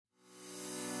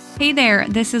Hey there,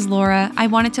 this is Laura. I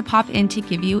wanted to pop in to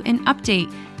give you an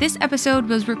update. This episode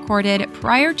was recorded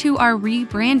prior to our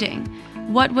rebranding.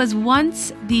 What was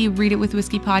once the Read It with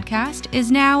Whiskey podcast is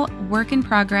now work in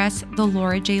progress, the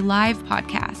Laura J. Live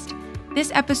podcast.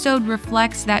 This episode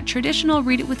reflects that traditional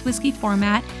Read It with Whiskey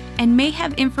format and may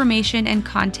have information and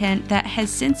content that has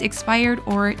since expired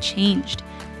or changed.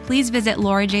 Please visit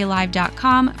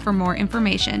laurajlive.com for more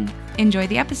information. Enjoy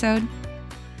the episode.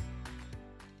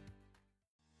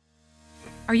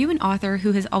 Are you an author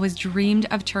who has always dreamed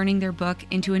of turning their book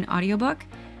into an audiobook?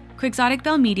 Quixotic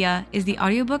Bell Media is the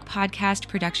audiobook podcast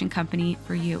production company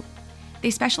for you. They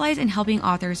specialize in helping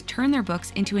authors turn their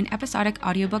books into an episodic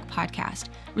audiobook podcast,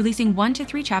 releasing 1 to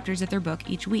 3 chapters of their book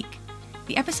each week.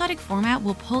 The episodic format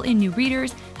will pull in new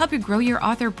readers, help you grow your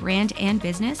author brand and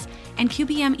business, and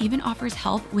QBM even offers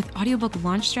help with audiobook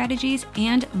launch strategies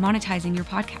and monetizing your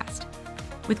podcast.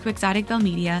 With Quixotic Bell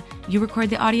Media, you record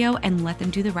the audio and let them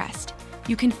do the rest.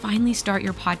 You can finally start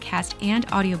your podcast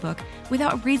and audiobook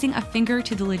without raising a finger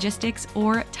to the logistics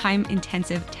or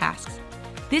time-intensive tasks.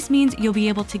 This means you'll be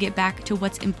able to get back to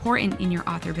what's important in your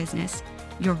author business,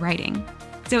 your writing.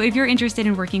 So if you're interested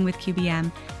in working with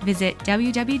QBM, visit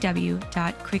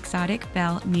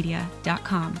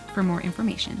www.quixoticbellmedia.com for more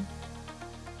information.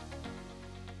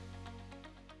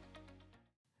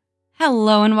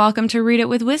 Hello and welcome to Read It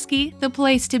with Whiskey, the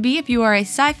place to be if you are a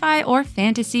sci-fi or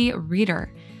fantasy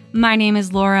reader. My name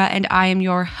is Laura and I am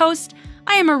your host.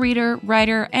 I am a reader,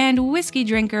 writer, and whiskey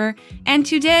drinker, and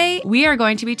today we are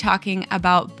going to be talking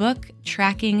about book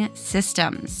tracking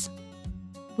systems.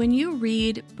 When you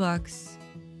read books,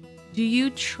 do you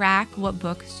track what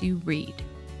books you read?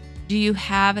 Do you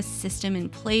have a system in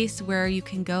place where you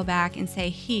can go back and say,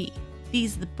 hey,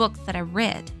 these are the books that I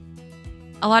read?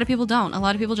 A lot of people don't. A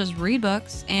lot of people just read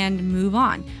books and move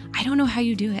on. I don't know how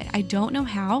you do it. I don't know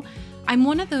how. I'm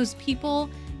one of those people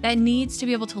that needs to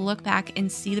be able to look back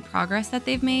and see the progress that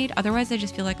they've made. Otherwise, I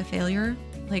just feel like a failure.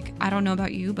 Like, I don't know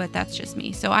about you, but that's just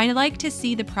me. So I like to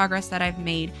see the progress that I've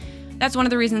made. That's one of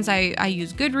the reasons I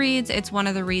use Goodreads. It's one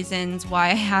of the reasons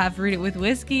why I have Read It with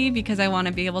Whiskey, because I want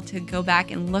to be able to go back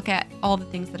and look at all the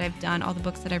things that I've done, all the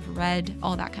books that I've read,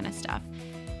 all that kind of stuff.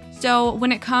 So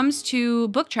when it comes to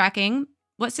book tracking,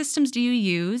 what systems do you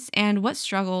use and what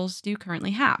struggles do you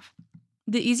currently have?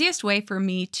 The easiest way for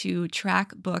me to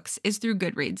track books is through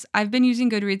Goodreads. I've been using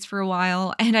Goodreads for a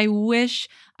while, and I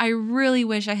really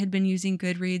wish I had been using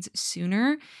Goodreads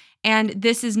sooner. And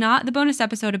this is not the bonus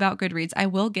episode about Goodreads. I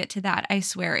will get to that. I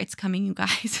swear it's coming, you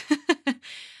guys.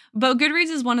 But Goodreads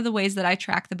is one of the ways that I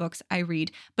track the books I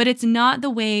read, but it's not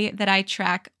the way that I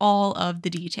track all of the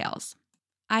details.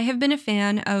 I have been a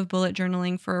fan of bullet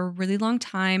journaling for a really long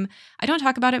time. I don't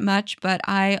talk about it much, but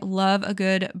I love a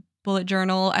good bullet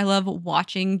journal. I love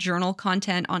watching journal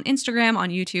content on Instagram,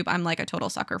 on YouTube. I'm like a total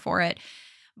sucker for it.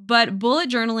 But bullet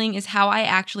journaling is how I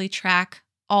actually track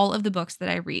all of the books that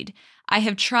I read. I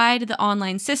have tried the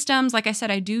online systems. Like I said,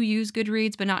 I do use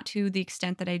Goodreads, but not to the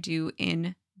extent that I do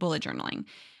in bullet journaling.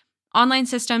 Online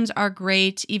systems are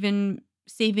great, even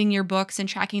saving your books and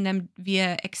tracking them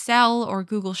via Excel or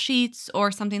Google Sheets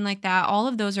or something like that. All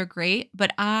of those are great,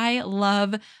 but I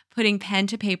love putting pen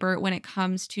to paper when it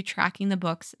comes to tracking the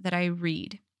books that I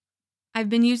read. I've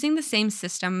been using the same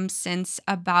system since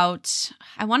about,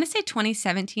 I want to say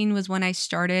 2017 was when I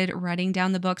started writing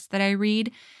down the books that I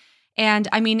read. And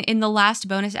I mean, in the last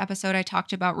bonus episode, I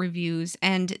talked about reviews,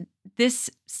 and this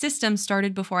system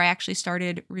started before I actually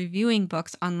started reviewing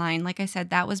books online. Like I said,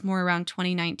 that was more around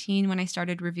 2019 when I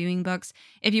started reviewing books.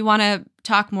 If you want to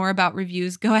talk more about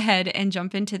reviews, go ahead and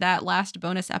jump into that last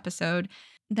bonus episode.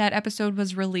 That episode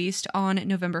was released on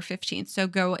November 15th, so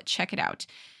go check it out.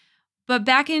 But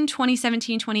back in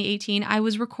 2017, 2018, I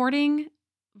was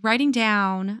writing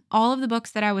down all of the books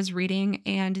that I was reading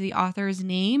and the author's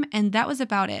name, and that was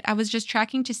about it. I was just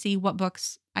tracking to see what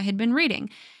books I had been reading.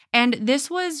 And this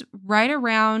was right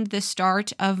around the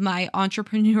start of my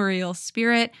entrepreneurial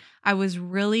spirit. I was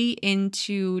really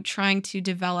into trying to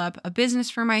develop a business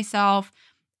for myself,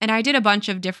 and I did a bunch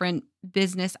of different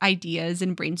business ideas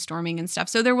and brainstorming and stuff.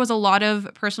 So there was a lot of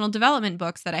personal development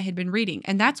books that I had been reading,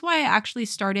 and that's why I actually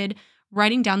started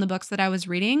writing down the books that I was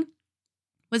reading,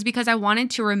 was because I wanted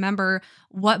to remember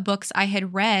what books I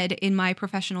had read in my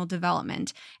professional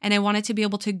development. And I wanted to be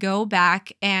able to go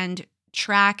back and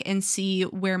track and see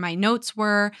where my notes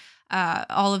were,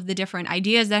 all of the different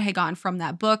ideas that had gone from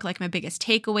that book, like my biggest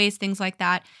takeaways, things like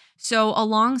that. So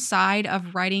alongside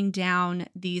of writing down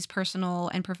these personal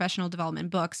and professional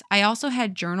development books, I also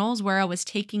had journals where I was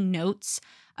taking notes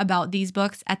about these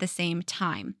books at the same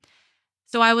time.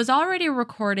 So I was already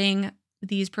recording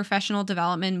these professional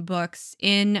development books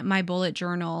in my bullet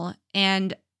journal,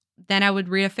 and then I would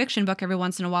read a fiction book every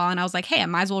once in a while. And I was like, hey, I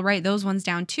might as well write those ones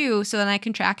down too. So then I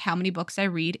can track how many books I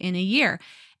read in a year.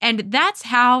 And that's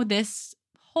how this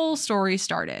whole story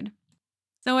started.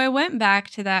 So I went back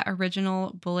to that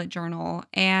original bullet journal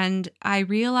and I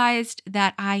realized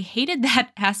that I hated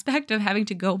that aspect of having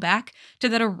to go back to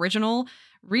that original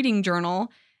reading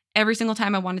journal every single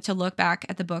time I wanted to look back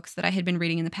at the books that I had been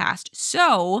reading in the past.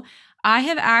 So I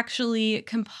have actually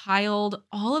compiled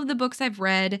all of the books I've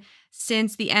read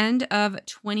since the end of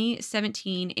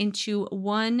 2017 into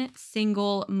one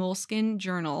single Moleskine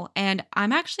journal. And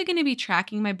I'm actually going to be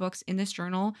tracking my books in this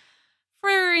journal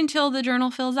for until the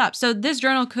journal fills up. So this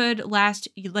journal could last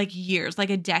like years, like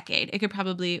a decade. It could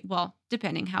probably, well,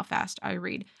 depending how fast I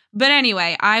read. But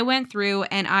anyway, I went through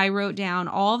and I wrote down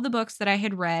all of the books that I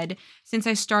had read since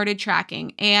I started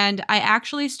tracking. And I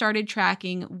actually started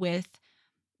tracking with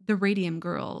the Radium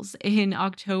Girls in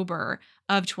October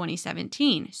of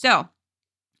 2017. So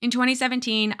in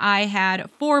 2017, I had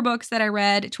 4 books that I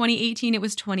read. 2018, it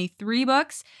was 23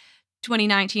 books.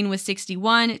 2019 was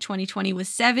 61, 2020 was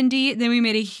 70. Then we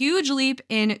made a huge leap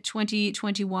in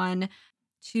 2021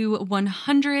 to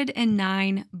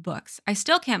 109 books. I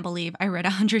still can't believe I read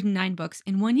 109 books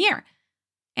in 1 year.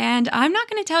 And I'm not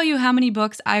going to tell you how many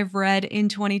books I've read in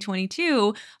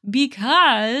 2022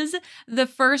 because the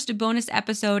first bonus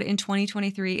episode in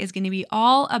 2023 is going to be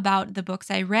all about the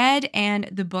books I read and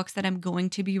the books that I'm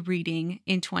going to be reading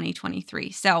in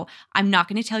 2023. So I'm not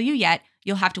going to tell you yet.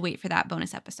 You'll have to wait for that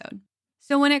bonus episode.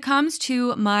 So when it comes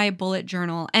to my bullet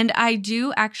journal, and I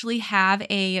do actually have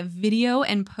a video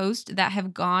and post that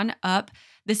have gone up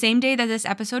the same day that this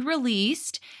episode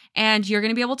released, and you're going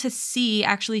to be able to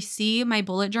actually see my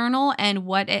bullet journal and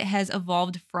what it has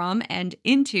evolved from and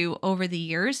into over the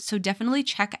years. So definitely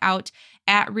check out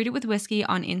at Read It With Whiskey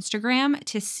on Instagram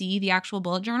to see the actual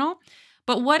bullet journal.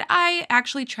 But what I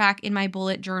actually track in my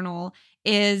bullet journal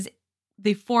is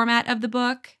the format of the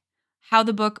book, how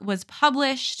the book was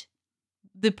published,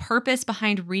 the purpose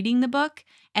behind reading the book,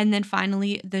 and then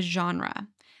finally the genre.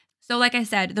 So like I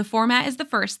said, the format is the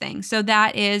first thing. So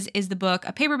that is the book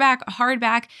a paperback, a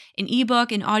hardback, an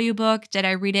ebook, an audiobook? Did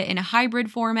I read it in a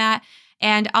hybrid format?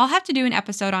 And I'll have to do an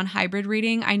episode on hybrid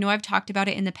reading. I know I've talked about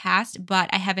it in the past, but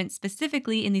I haven't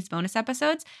specifically in these bonus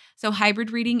episodes. So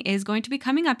hybrid reading is going to be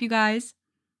coming up, you guys.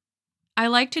 I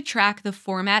like to track the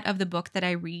format of the book that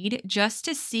I read just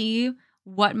to see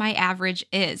what my average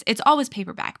is. It's always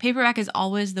paperback. Paperback is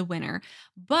always the winner.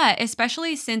 But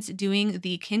especially since doing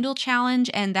the Kindle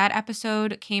challenge, and that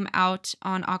episode came out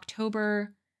on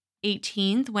October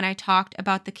 18th when I talked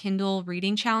about the Kindle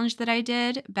reading challenge that I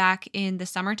did back in the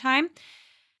summertime.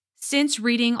 Since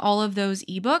reading all of those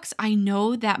ebooks, I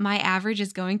know that my average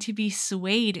is going to be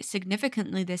swayed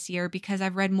significantly this year because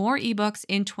I've read more ebooks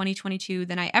in 2022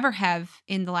 than I ever have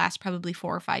in the last probably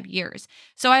 4 or 5 years.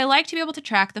 So I like to be able to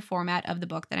track the format of the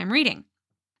book that I'm reading.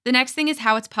 The next thing is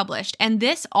how it's published. And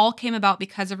this all came about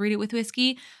because of Read It With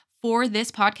Whiskey. For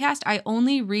this podcast, I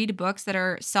only read books that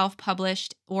are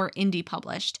self-published or indie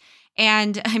published.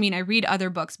 And I mean, I read other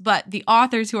books, but the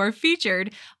authors who are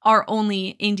featured are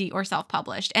only indie or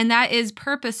self-published. And that is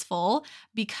purposeful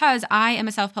because I am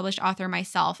a self-published author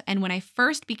myself. And when I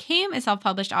first became a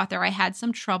self-published author, I had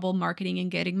some trouble marketing and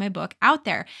getting my book out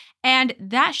there. And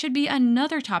that should be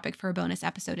another topic for a bonus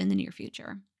episode in the near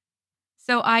future.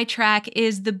 So I track,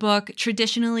 is the book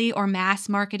traditionally or mass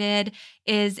marketed?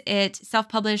 Is it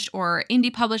self-published or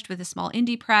indie published with a small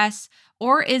indie press?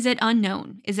 Or is it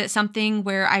unknown? Is it something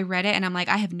where I read it and I'm like,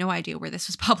 I have no idea where this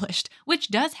was published, which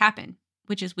does happen,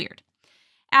 which is weird.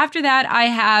 After that, I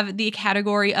have the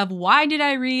category of why did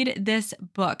I read this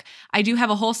book? I do have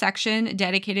a whole section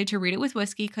dedicated to Read It With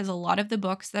Whiskey because a lot of the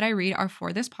books that I read are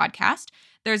for this podcast.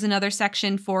 There's another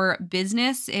section for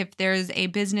business, if there's a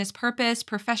business purpose,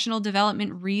 professional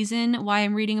development reason why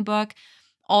I'm reading a book.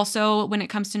 Also, when it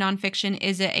comes to nonfiction,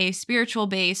 is it a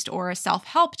spiritual-based or a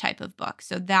self-help type of book?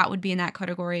 So that would be in that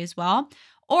category as well.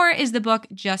 Or is the book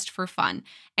just for fun?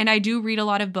 And I do read a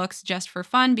lot of books just for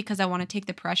fun because I want to take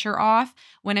the pressure off.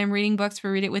 When I'm reading books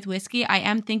for Read It With Whiskey, I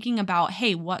am thinking about,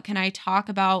 hey, what can I talk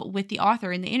about with the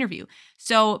author in the interview?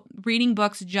 So reading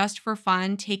books just for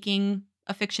fun, taking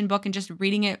a fiction book and just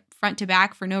reading it front to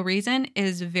back for no reason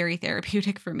is very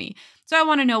therapeutic for me. So I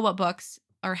want to know what books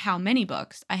or how many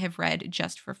books I have read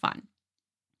just for fun.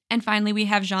 And finally, we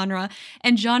have genre,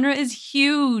 and genre is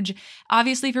huge.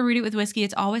 Obviously, for Read It With Whiskey,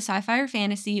 it's always sci-fi or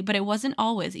fantasy, but it wasn't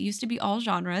always. It used to be all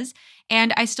genres,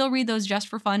 and I still read those just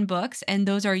for fun books, and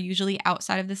those are usually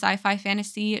outside of the sci-fi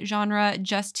fantasy genre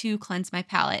just to cleanse my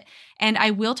palate. And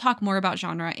I will talk more about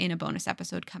genre in a bonus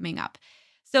episode coming up.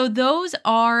 So those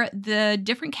are the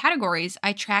different categories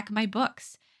I track my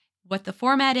books. what the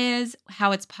format is,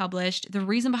 how it's published, the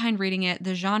reason behind reading it,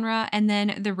 the genre, and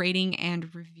then the rating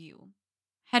and review.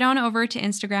 Head on over to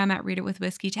Instagram at Read It With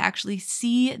Whiskey to actually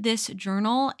see this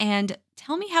journal and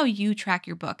tell me how you track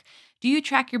your book. Do you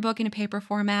track your book in a paper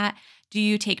format? Do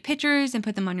you take pictures and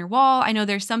put them on your wall? I know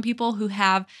there's some people who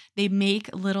they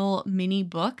make little mini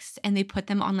books and they put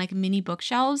them on like mini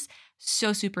bookshelves.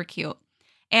 So super cute.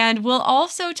 And we'll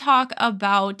also talk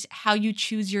about how you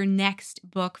choose your next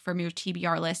book from your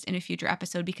TBR list in a future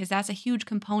episode, because that's a huge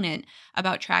component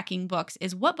about tracking books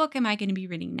is what book am I going to be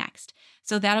reading next?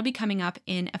 So that'll be coming up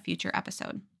in a future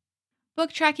episode.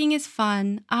 Book tracking is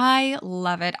fun. I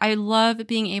love it. I love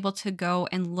being able to go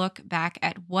and look back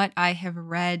at what I have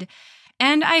read.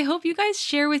 And I hope you guys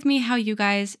share with me how you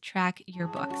guys track your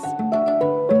books.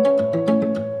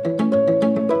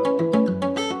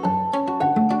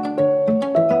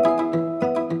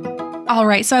 All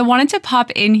right, so I wanted to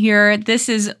pop in here. This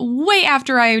is way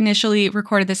after I initially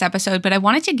recorded this episode, but I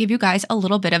wanted to give you guys a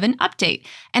little bit of an update.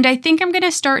 And I think I'm going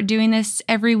to start doing this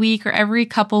every week or every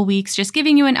couple weeks, just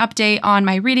giving you an update on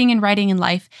my reading and writing in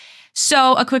life.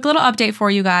 So a quick little update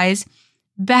for you guys.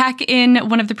 Back in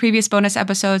one of the previous bonus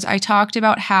episodes, I talked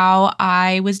about how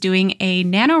I was doing a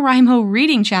NaNoWriMo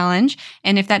reading challenge.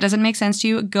 And if that doesn't make sense to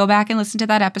you, go back and listen to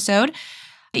that episode.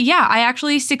 Yeah, I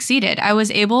actually succeeded. I was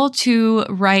able to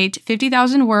write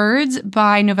 50,000 words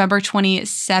by November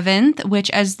 27th, which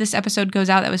as this episode goes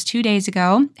out, that was 2 days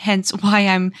ago, hence why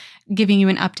I'm giving you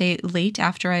an update late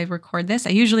after I record this. I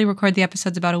usually record the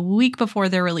episodes about a week before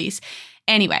their release.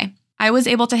 Anyway, I was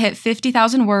able to hit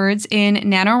 50,000 words in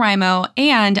NaNoWriMo,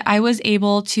 and I was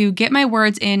able to get my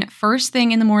words in first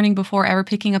thing in the morning before ever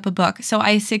picking up a book. So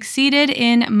I succeeded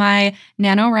in my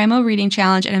NaNoWriMo reading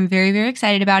challenge, and I'm very, very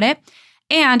excited about it.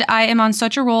 And I am on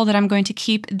such a roll that I'm going to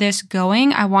keep this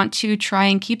going. I want to try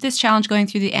and keep this challenge going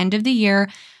through the end of the year,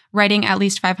 writing at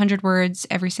least 500 words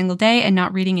every single day and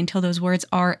not reading until those words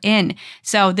are in.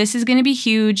 So this is going to be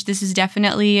huge. This is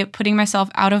definitely putting myself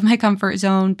out of my comfort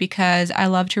zone because I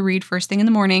love to read first thing in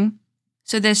the morning.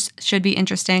 So this should be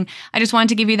interesting. I just wanted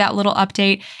to give you that little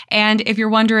update. And if you're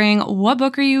wondering, what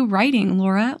book are you writing,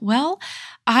 Laura? Well,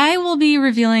 I will be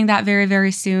revealing that very,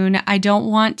 very soon. I don't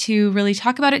want to really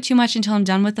talk about it too much until I'm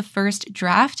done with the first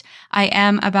draft. I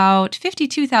am about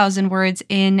 52,000 words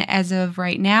in as of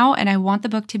right now, and I want the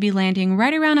book to be landing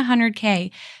right around 100K.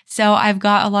 So I've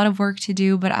got a lot of work to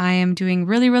do, but I am doing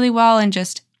really, really well and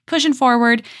just pushing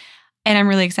forward. And I'm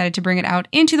really excited to bring it out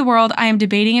into the world. I am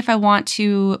debating if I want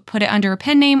to put it under a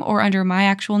pen name or under my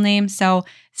actual name. So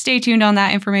stay tuned on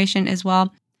that information as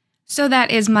well. So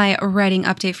that is my writing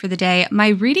update for the day. My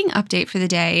reading update for the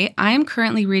day, I am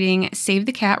currently reading Save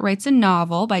the Cat Writes a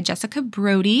Novel by Jessica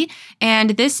Brody. And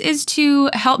this is to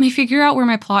help me figure out where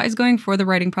my plot is going for the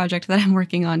writing project that I'm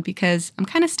working on because I'm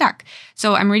kind of stuck.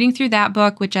 So I'm reading through that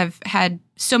book, which I've had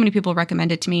so many people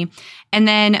recommend it to me. And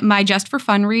then my just for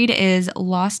fun read is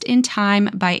Lost in Time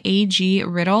by A.G.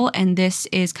 Riddle. And this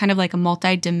is kind of like a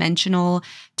multi-dimensional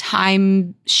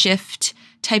time shift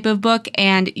type of book.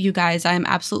 And you guys, I'm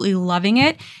absolutely loving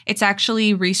it. It's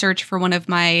actually research for one of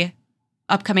my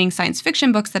upcoming science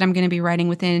fiction books that I'm going to be writing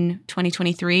within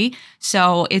 2023.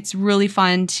 So it's really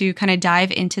fun to kind of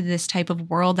dive into this type of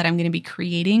world that I'm going to be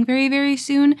creating very, very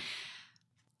soon.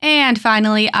 And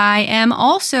finally, I am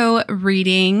also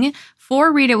reading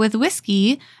for Read It With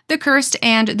Whiskey, The Cursed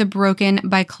and the Broken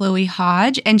by Chloe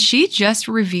Hodge. And she just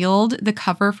revealed the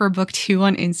cover for book 2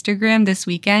 on Instagram this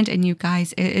weekend. And you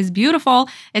guys, it is beautiful.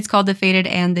 It's called The Fated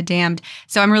and the Damned.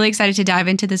 So I'm really excited to dive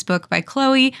into this book by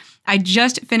Chloe. I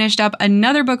just finished up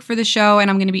another book for the show, and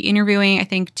I'm going to be interviewing, I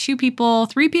think, 3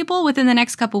 people within the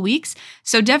next couple weeks.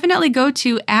 So definitely go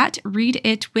to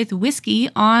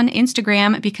 @ReadItWithWhiskey on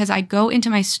Instagram because I go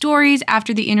into my stories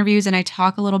after the interviews and I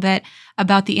talk a little bit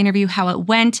about the interview, how it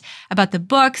went, about the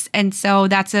books. And so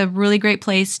that's a really great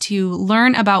place to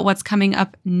learn about what's coming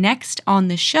up next on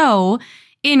the show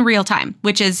in real time,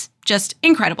 which is just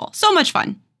incredible. So much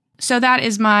fun. So that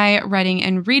is my writing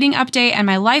and reading update and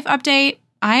my life update.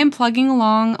 I am plugging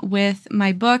along with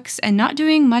my books and not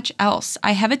doing much else.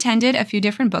 I have attended a few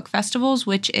different book festivals,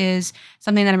 which is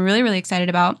something that I'm really, really excited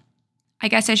about. I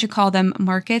guess I should call them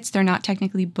markets. They're not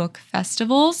technically book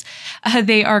festivals.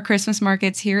 They are Christmas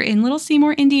markets here in Little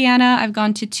Seymour, Indiana. I've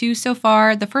gone to 2 so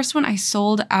far. The first one I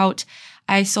sold out.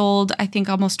 I sold, I think,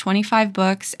 almost 25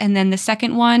 books. And then the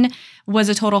second one was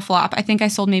a total flop. I think I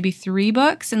sold maybe 3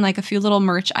 books and like a few little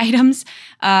merch items.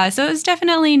 So it was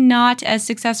definitely not as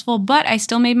successful, but I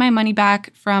still made my money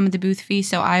back from the booth fee.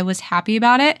 So I was happy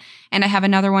about it. And I have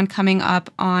another one coming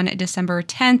up on December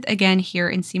 10th, again, here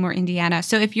in Seymour, Indiana.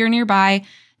 So if you're nearby,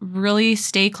 really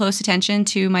stay close attention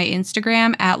to my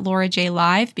Instagram at Laura J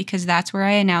Live, because that's where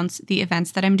I announce the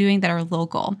events that I'm doing that are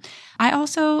local. I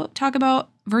also talk about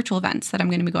virtual events that I'm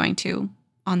going to be going to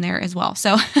on there as well.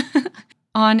 So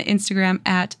on Instagram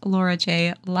at Laura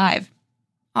J Live.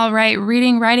 All right,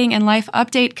 reading, writing, and life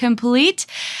update complete.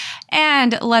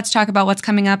 And let's talk about what's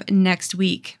coming up next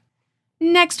week.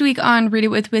 Next week on Read It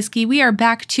With Whiskey, we are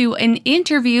back to an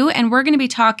interview, and we're going to be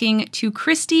talking to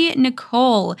Christy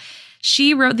Nicole.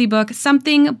 She wrote the book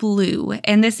Something Blue,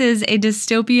 and this is a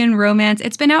dystopian romance.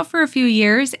 It's been out for a few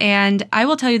years, and I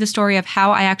will tell you the story of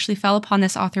how I actually fell upon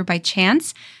this author by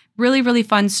chance. Really, really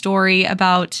fun story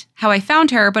about how I found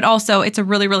her, but also it's a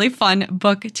really, really fun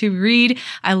book to read.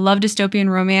 I love dystopian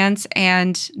romance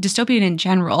and dystopian in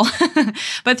general,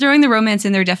 but throwing the romance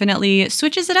in there definitely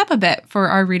switches it up a bit for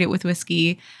our Read It With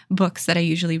Whiskey books that I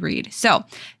usually read. So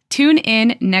tune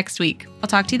in next week. I'll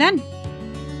talk to you then.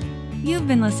 You've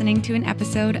been listening to an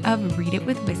episode of Read It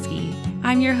With Whiskey.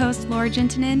 I'm your host, Laura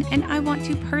Gentinen, and I want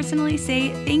to personally say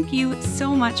thank you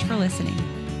so much for listening.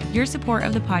 Your support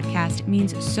of the podcast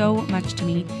means so much to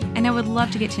me, and I would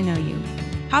love to get to know you.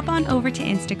 Hop on over to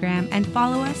Instagram and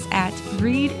follow us at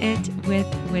Read It With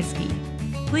Whiskey.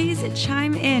 Please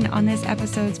chime in on this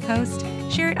episode's post,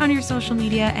 share it on your social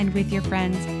media and with your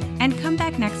friends, and come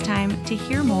back next time to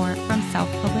hear more from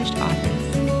self-published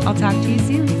authors. I'll talk to you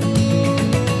soon.